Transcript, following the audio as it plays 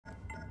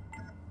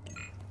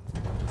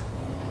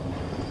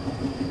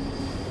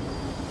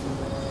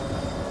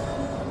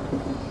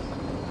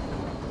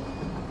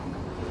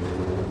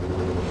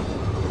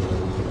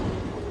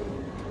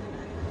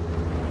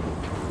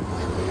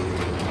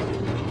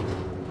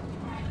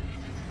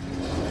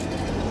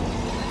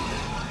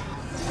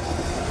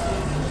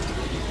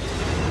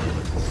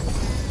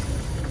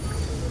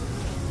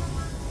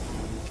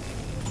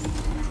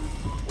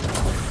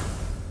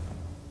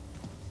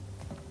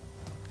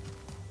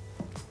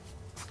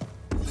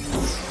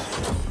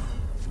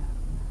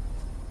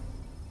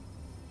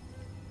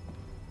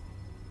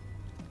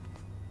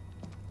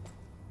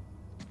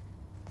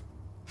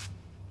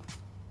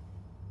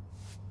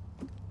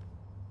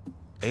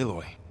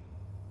Aloy.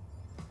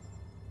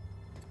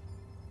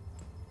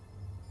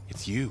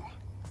 It's you.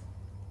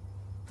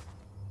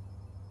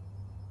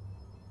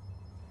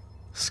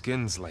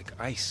 Skin's like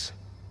ice.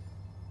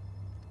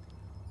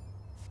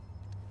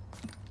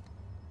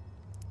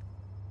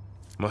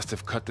 Must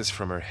have cut this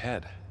from her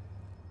head.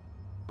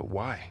 But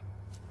why?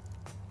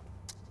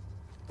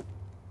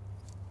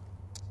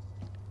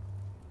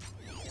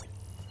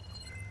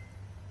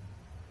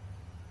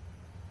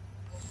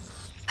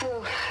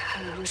 Hello,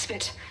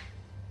 Elizabeth.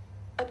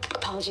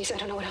 Apologies, I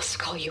don't know what else to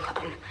call you.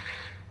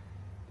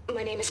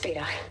 My name is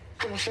Beta.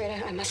 I'm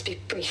afraid I must be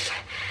brief.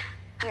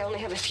 I only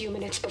have a few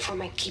minutes before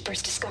my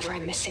keepers discover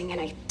I'm missing, and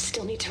I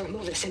still need to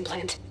remove this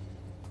implant.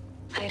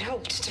 I had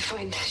hoped to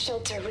find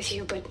shelter with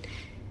you, but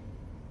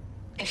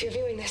if you're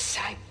viewing this,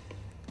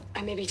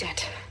 I may be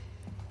dead.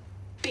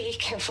 Be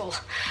careful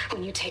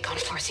when you take on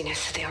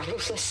Farsineth. They are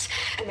ruthless,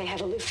 and they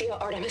have Eleuthia,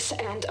 Artemis,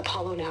 and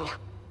Apollo now.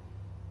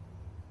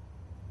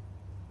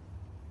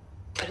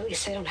 But at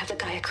least they don't have the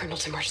Gaia kernel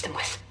to merge them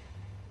with.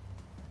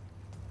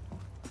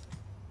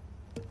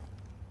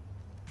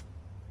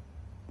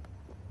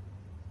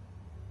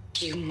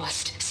 You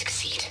must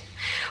succeed.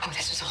 Oh,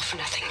 this was all for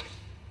nothing.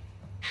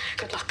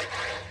 Good luck.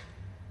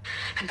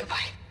 And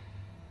goodbye.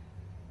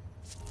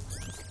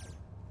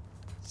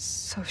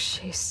 So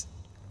she's...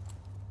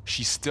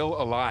 She's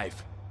still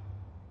alive.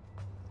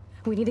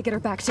 We need to get her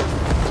back to...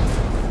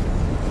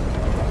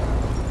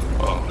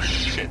 Oh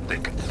shit, they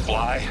can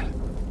fly?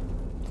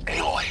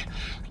 Aloy!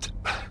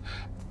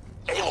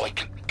 Aloy,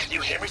 can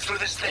you hear me through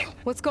this thing?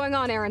 What's going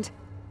on, Erend?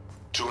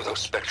 2 of those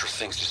Spectre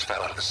things just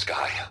fell out of the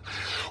sky.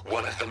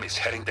 One of them is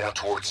heading down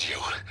towards you.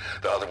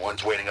 The other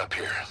one's waiting up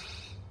here.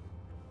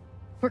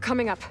 We're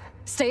coming up.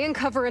 Stay in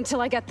cover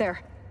until I get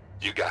there.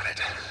 You got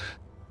it.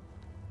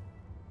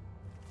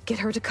 Get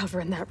her to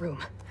cover in that room.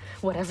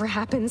 Whatever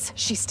happens,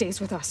 she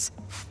stays with us.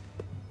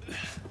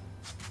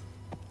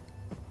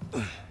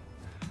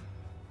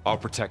 I'll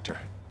protect her.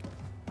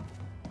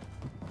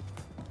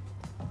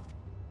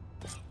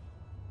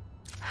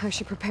 I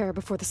should prepare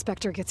before the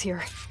Spectre gets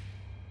here.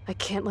 I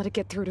can't let it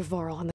get through to Varl on the